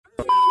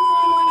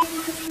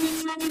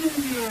I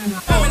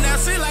mean, I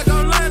feel like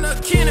I'm lying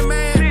to Kenny,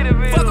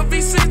 man. Fuck a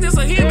V6, this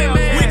a human,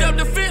 man. We up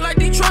the fit like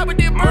Detroit with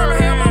this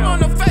Birmingham. I'm on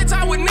the fat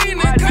time with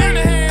Nina and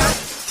Cunningham.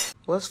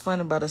 What's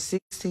funny about a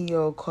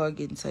 16-year-old car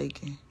getting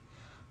taken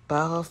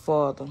by her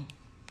father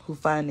who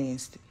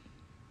financed it?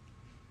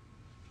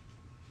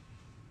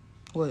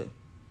 What?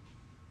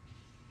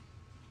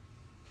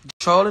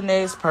 Controlling the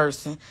next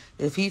person.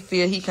 If he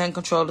feel he can't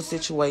control the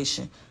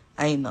situation,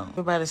 ain't no.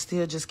 Everybody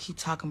still just keep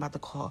talking about the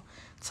car.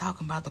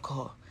 Talking about the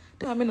car.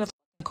 You know how many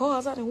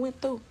cars I done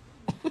went through?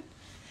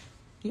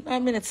 You know how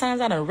many times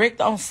I done wrecked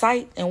on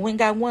site and went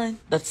got one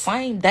the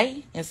same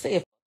day and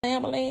said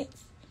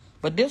ambulance?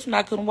 But this one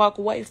I couldn't walk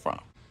away from.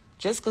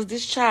 Just because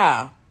this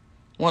child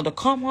wanted to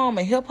come home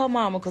and help her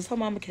mama because her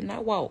mama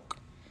cannot walk.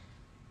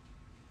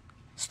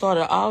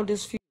 Started all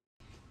this feud.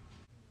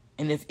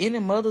 And if any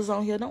mothers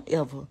on here, don't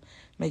ever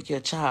make your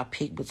child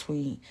pick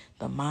between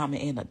the mama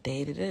and the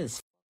daddy. That is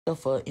f***ed up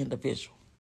for an individual.